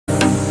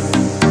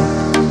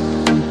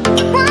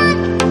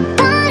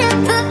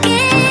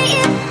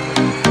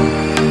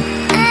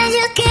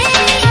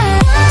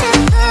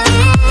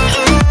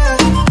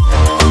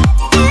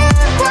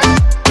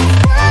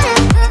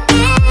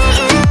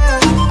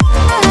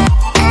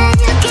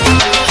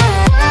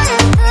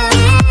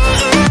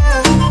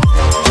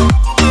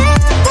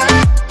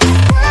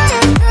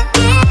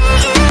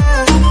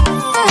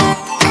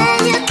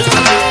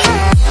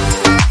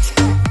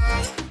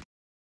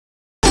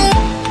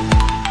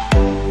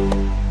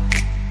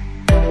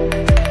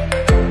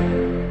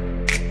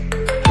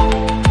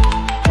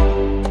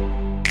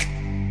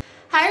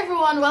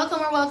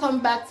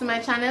welcome back to my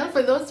channel.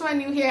 For those who are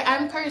new here,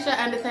 I'm Karycha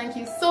and thank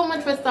you so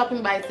much for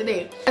stopping by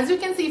today. As you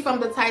can see from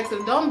the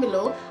title down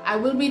below, I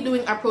will be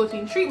doing a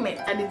protein treatment.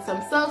 I did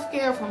some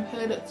self-care from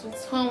head to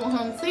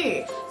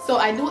toe. So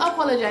I do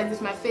apologize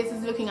if my face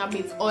is looking a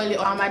bit oily.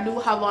 I do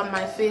have on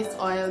my face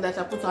oil that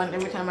I put on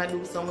every time I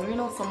do some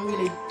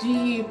really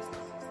deep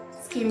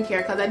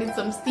skincare, because I did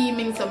some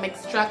steaming, some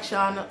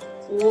extraction,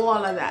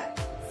 all of that.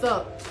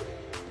 So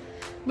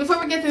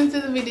before we get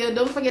into the video,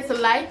 don't forget to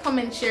like,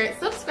 comment, share,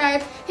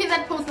 subscribe, hit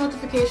that post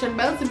notification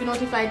bell to be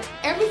notified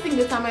every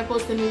single time I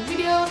post a new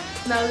video.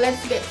 Now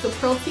let's get to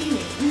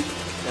proteining.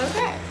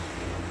 Okay.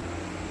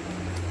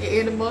 You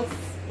hear the bus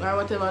or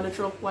whatever, the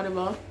truck,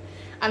 whatever.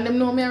 And them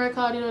know me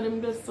record,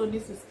 them just so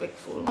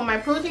disrespectful. For my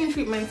protein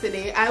treatment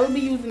today, I will be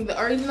using the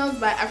Originals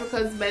by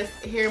Africa's Best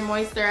Hair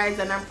Moisturizer,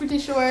 and I'm pretty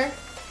sure,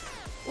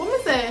 what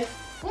would I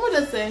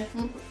say?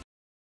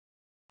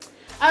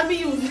 I'll be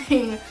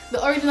using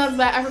the Originals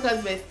by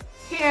Africa's Best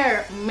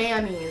Hair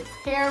Mayonnaise.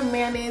 Hair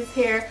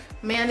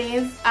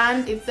Mayonnaise.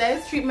 And it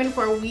says treatment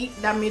for weak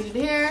damaged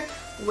hair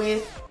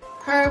with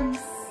herbs,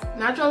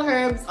 natural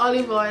herbs,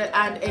 olive oil,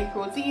 and egg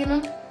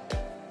protein.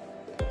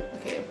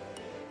 Okay.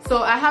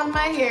 So I have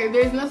my hair.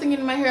 There's nothing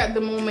in my hair at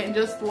the moment,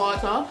 just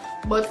water.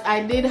 But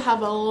I did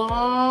have a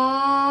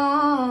long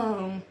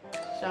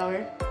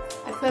shower.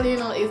 I tell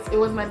you, it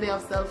was my day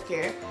of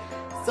self-care.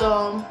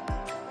 So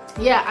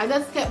yeah, I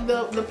just kept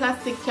the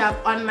plastic cap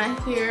on my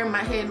hair,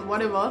 my head,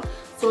 whatever,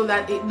 so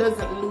that it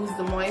doesn't lose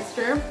the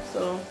moisture.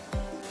 So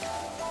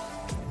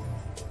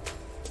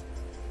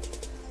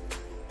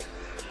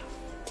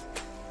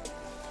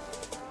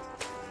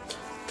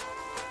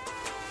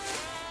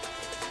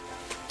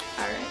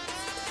alright.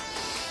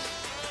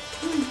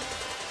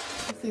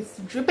 This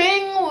is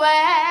dripping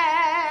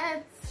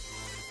wet,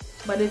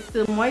 but it's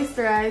still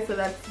moisturized, so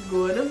that's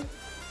good.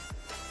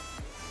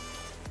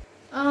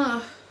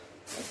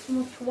 So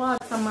much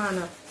water,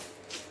 man.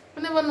 I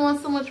never know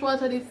so much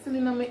water is still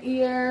in my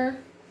ear.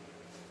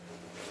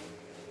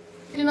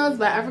 Originals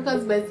by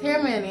Africa's Best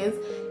Hair Mayonnaise,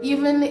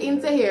 even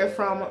into hair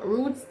from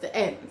roots to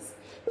ends.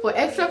 For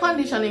extra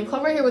conditioning,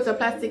 cover hair with a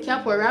plastic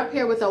cap or wrap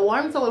hair with a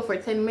warm towel for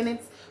 10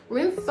 minutes.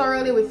 Rinse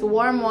thoroughly with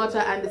warm water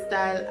and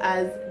style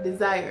as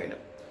desired.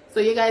 So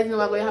you guys know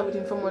I'm going to have it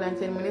in for more than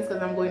 10 minutes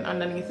because I'm going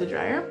underneath the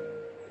dryer.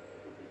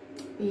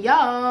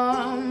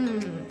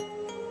 Yum!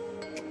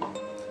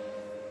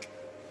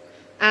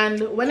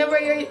 And whenever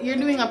you're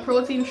doing a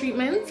protein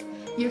treatment,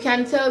 you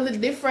can tell the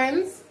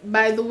difference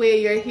by the way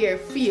your hair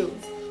feels.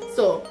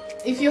 So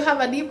if you have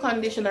a deep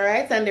conditioner,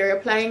 right, and you're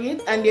applying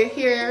it and your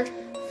hair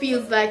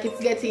feels like it's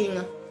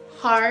getting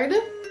hard,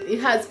 it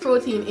has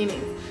protein in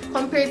it.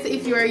 Compared to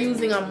if you are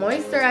using a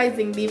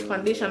moisturizing deep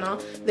conditioner,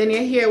 then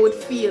your hair would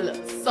feel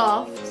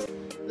soft.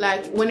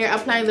 Like when you're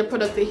applying the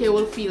product, the hair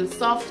will feel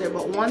softer.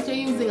 But once you're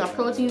using a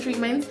protein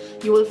treatment,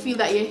 you will feel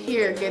that your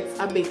hair gets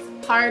a bit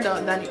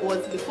harder than it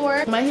was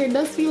before. My hair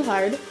does feel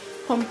hard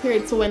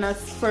compared to when I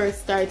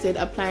first started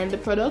applying the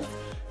product.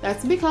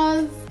 That's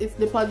because it's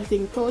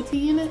depositing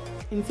protein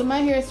into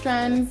my hair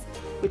strands,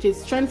 which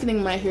is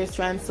strengthening my hair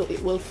strands, so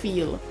it will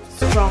feel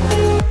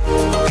stronger.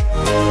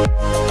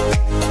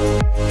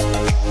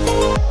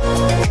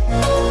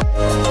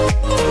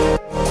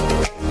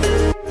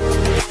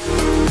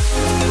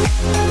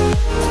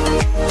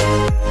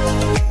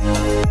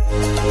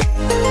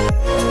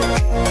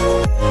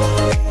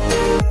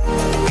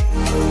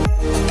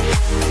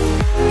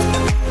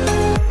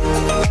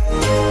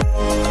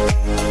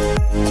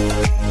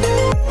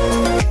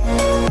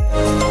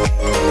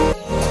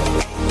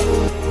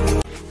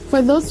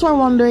 For those who are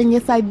wondering,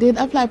 yes, I did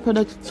apply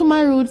product to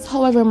my roots.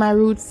 However, my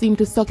roots seem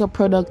to suck up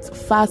product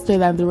faster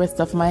than the rest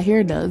of my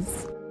hair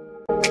does.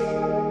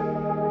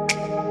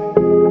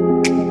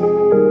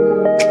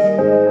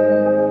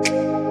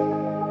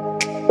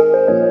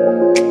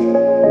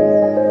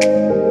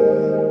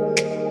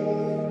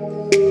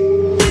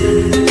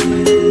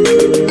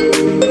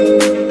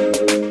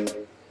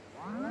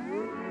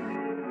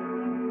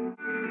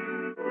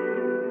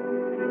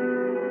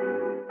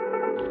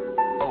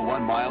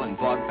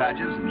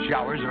 Patches and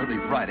showers early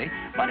Friday,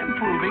 but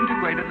improving to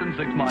greater than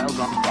 6 miles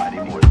on Friday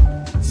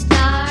morning.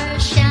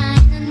 Stars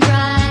shining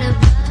bright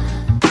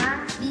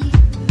above me.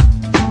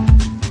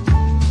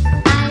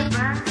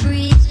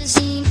 Breezes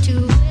seem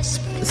to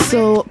whisper.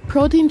 So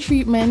protein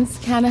treatments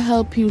can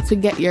help you to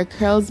get your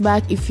curls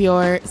back if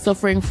you're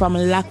suffering from a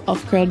lack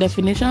of curl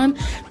definition,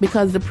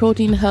 because the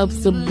protein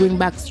helps to bring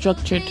back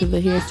structure to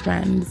the hair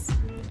strands.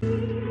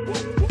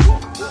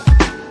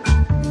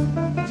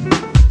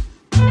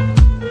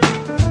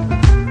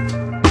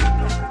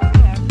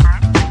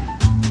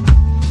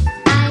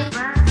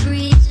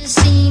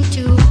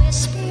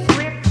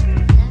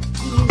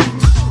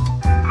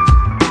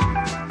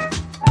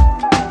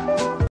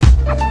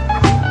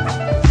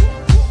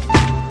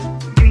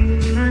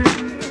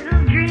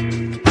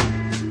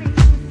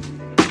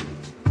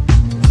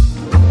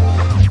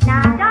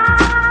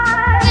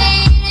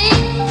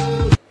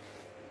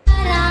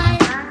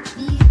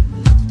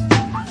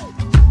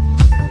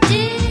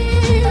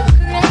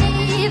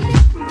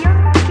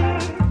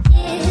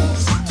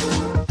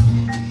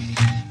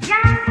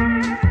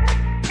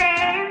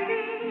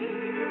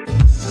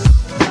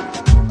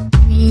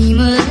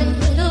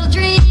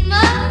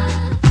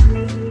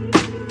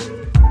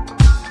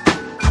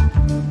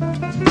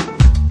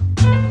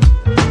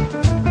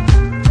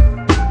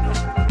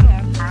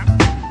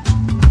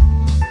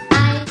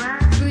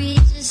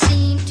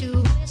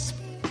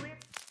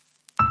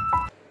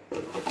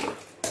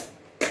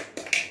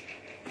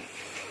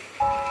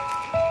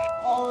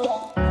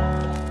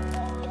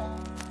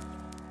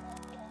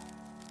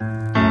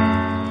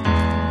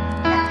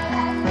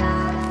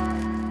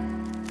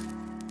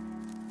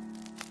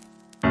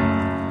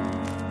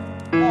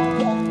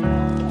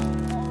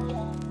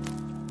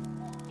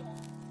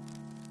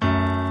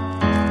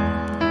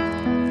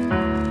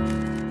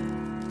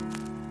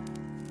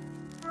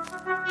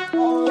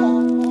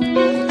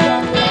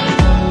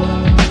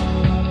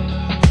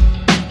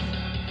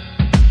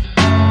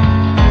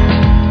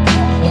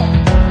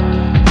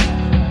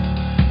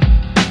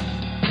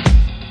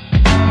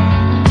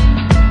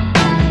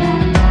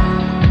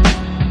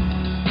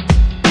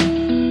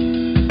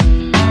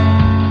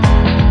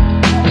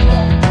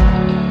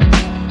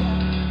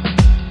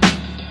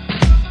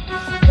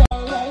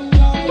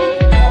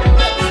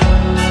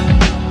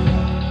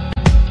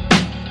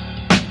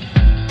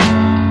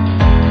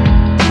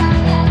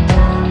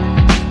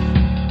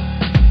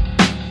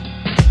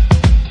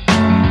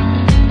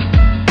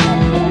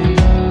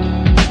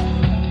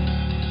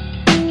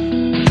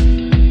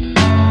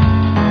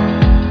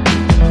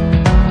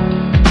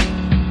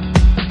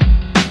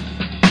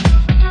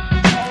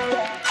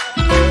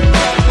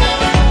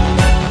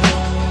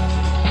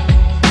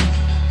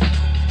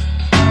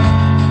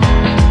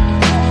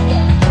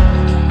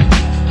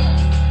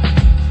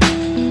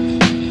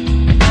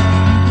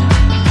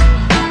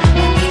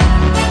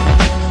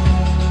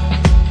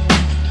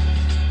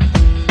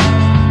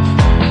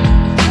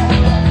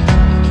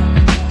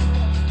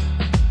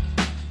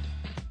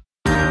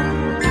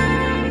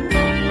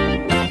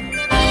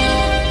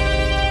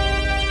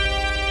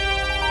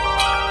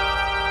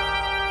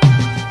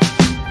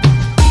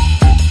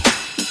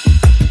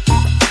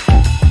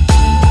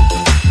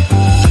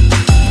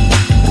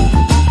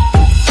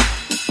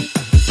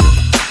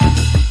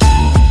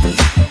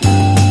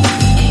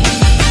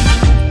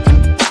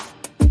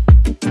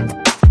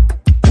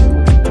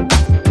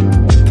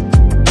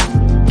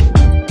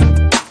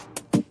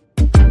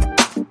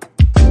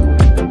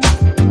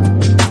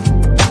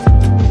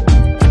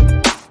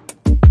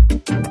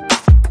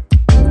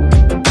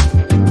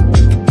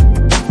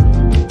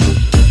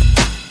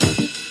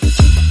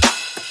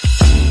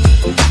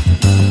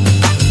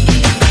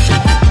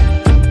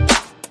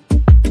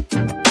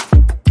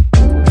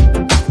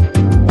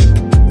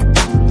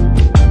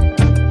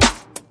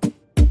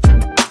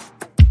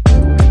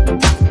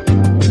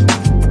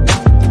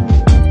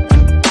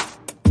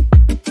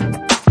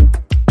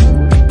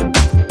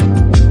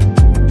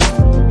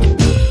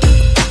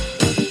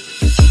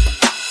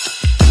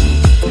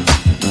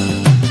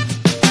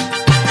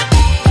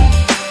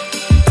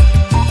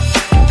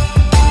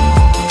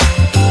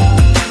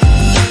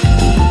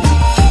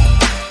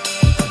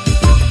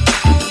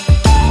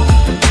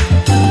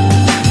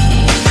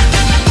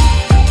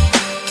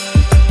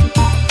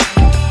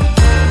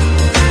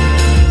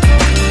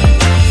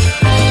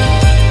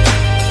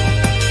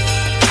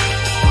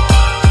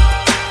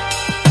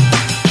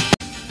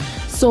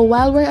 So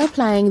while we're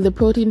applying the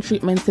protein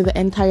treatment to the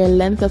entire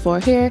length of our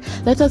hair,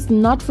 let us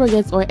not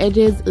forget our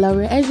edges. Love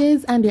your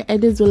edges and your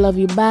edges will love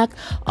you back.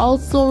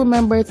 Also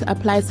remember to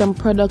apply some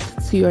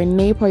product to your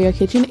nape or your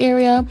kitchen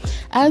area,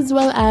 as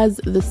well as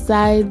the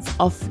sides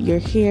of your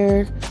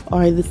hair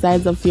or the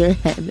sides of your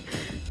head.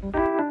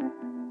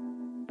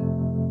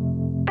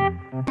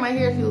 My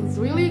hair feels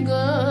really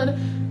good,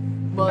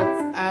 but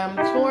I'm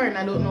torn.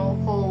 I don't know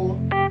how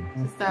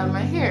to style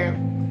my hair.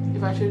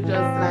 If I should just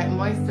like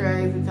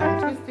moisturize it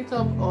and twist it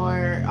up,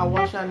 or a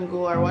wash and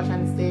go, or wash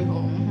and stay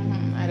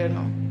home. I don't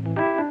know.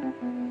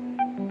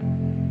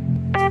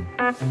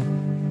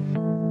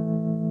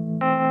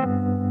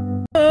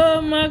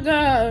 Oh my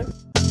god.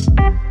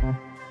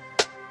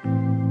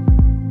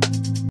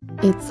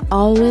 It's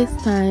always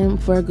time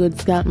for a good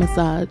scalp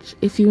massage.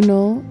 If you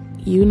know,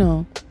 you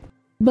know.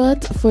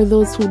 But for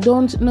those who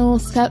don't know,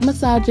 scalp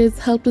massages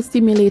help to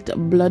stimulate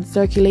blood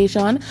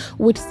circulation,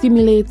 which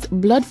stimulates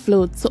blood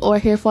flow to our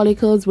hair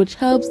follicles, which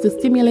helps to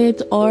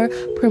stimulate or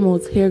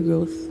promote hair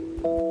growth.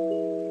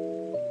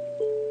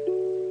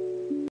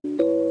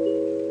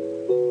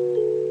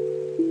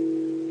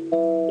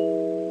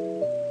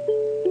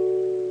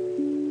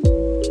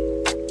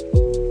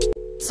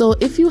 So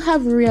if you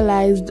have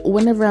realized,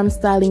 whenever I'm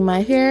styling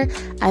my hair,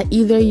 I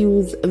either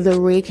use the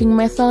raking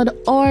method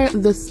or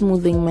the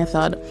smoothing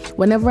method.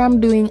 Whenever I'm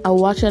doing a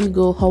wash and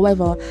go,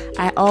 however,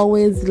 I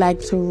always like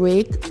to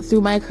rake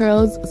through my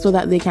curls so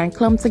that they can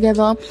clump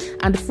together.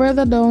 And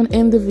further down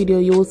in the video,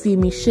 you will see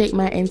me shake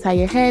my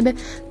entire head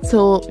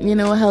to,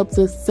 help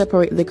to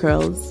separate the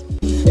curls.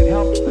 It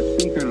helps the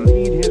speaker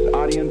lead his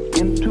audience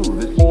into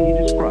the scene he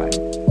describes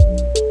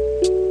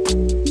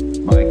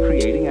by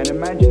creating an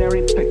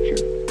imaginary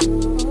picture.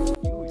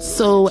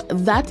 So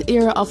that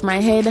area of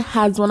my head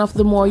has one of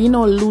the more,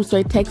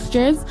 looser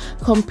textures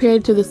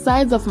compared to the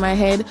sides of my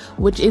head,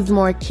 which is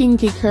more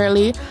kinky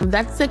curly.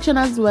 That section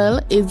as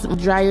well is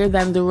drier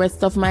than the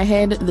rest of my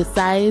head. The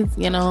sides,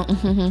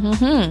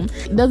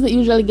 it doesn't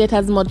usually get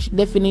as much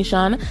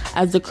definition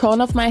as the crown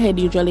of my head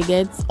usually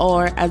gets,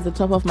 or as the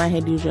top of my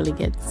head usually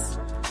gets.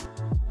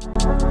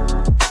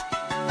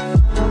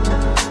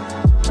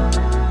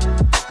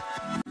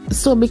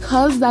 So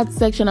because that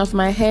section of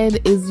my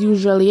head is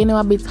usually, you know,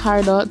 a bit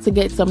harder to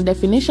get some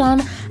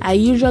definition, I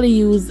usually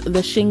use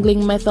the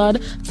shingling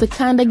method to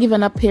kind of give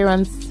an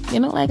appearance,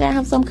 you know, like I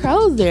have some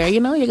curls there, you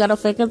know, you gotta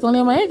focus on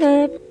your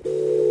makeup.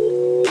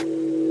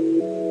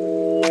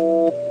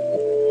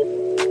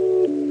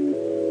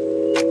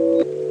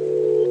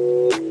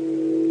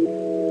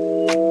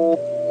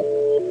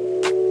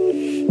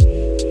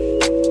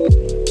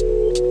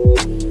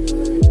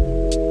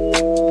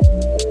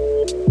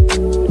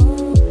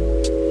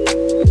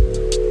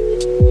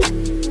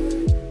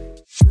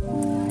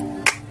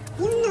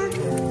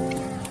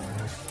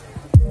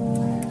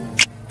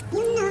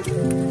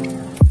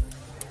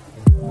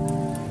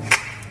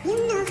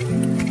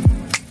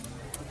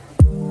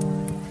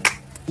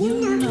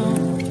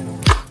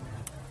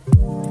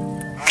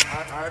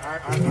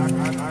 I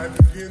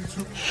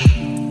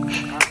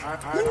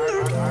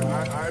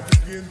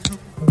begin to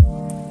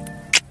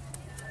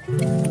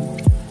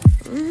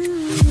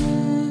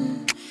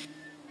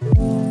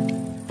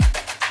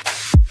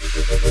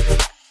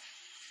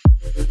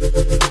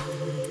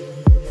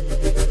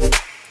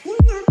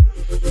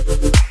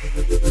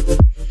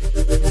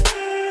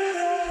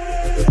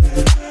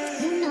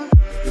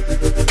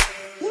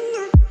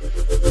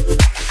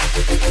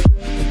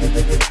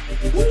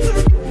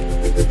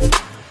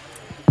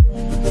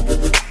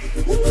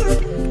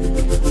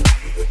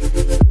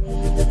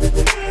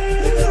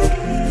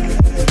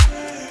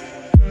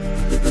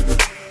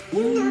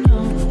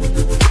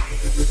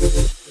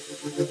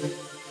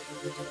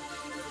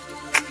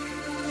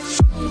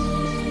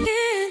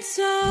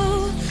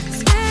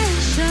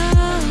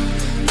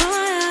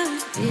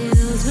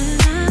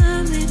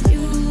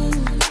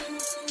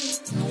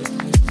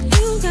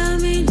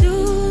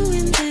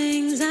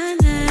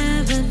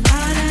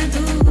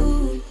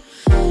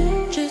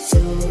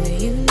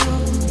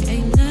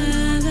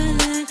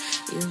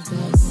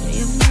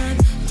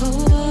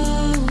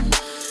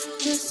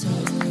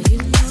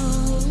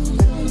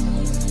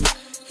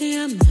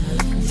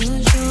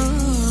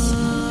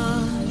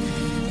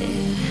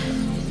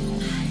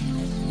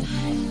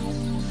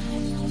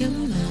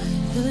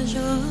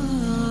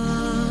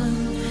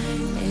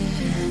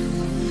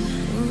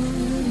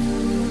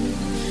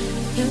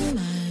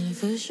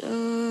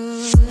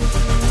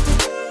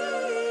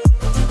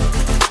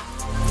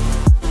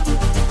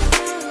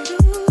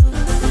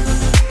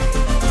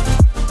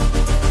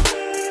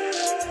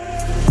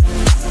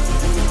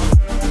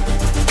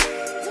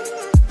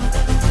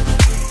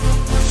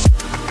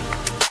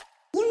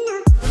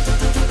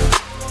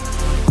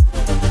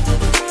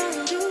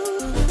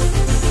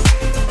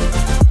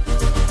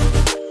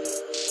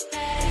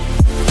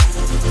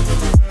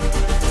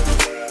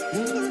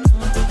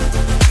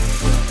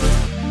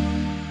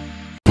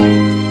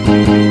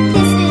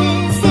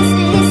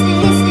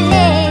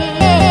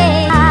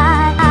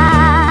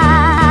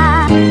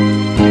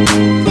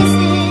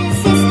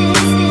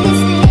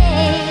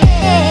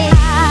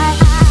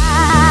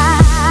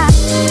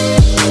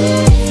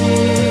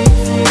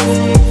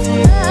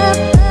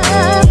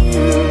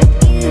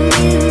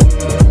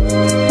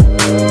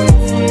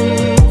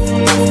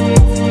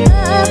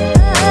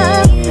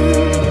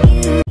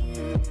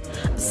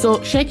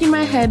shaking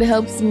my head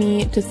helps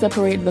me to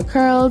separate the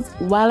curls.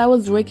 While I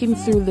was raking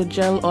through the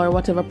gel or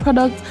whatever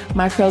product,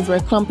 my curls were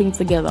clumping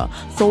together.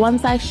 So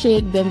once I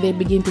shake, then they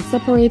begin to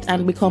separate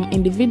and become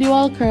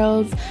individual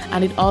curls,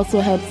 and it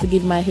also helps to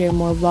give my hair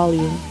more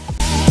volume.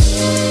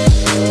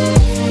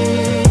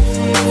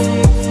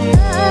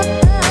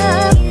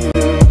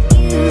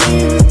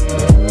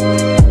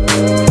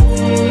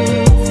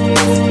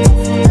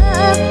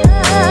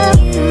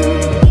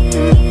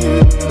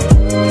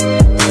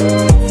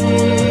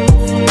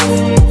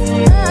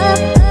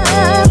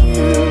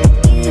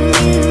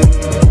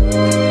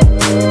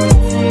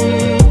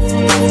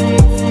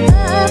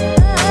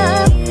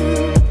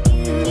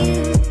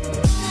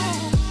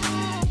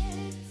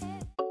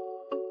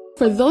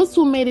 For those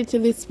who made it to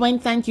this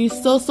point, thank you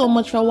so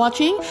much for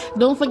watching.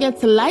 Don't forget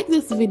to like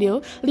this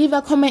video, leave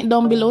a comment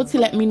down below to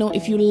let me know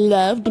if you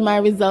loved my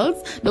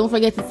results. Don't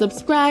forget to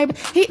subscribe,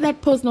 hit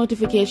that post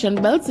notification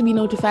bell to be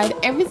notified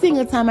every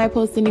single time I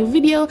post a new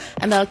video,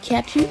 and I'll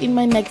catch you in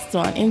my next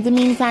one. In the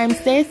meantime,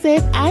 stay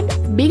safe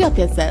and big up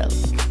yourself.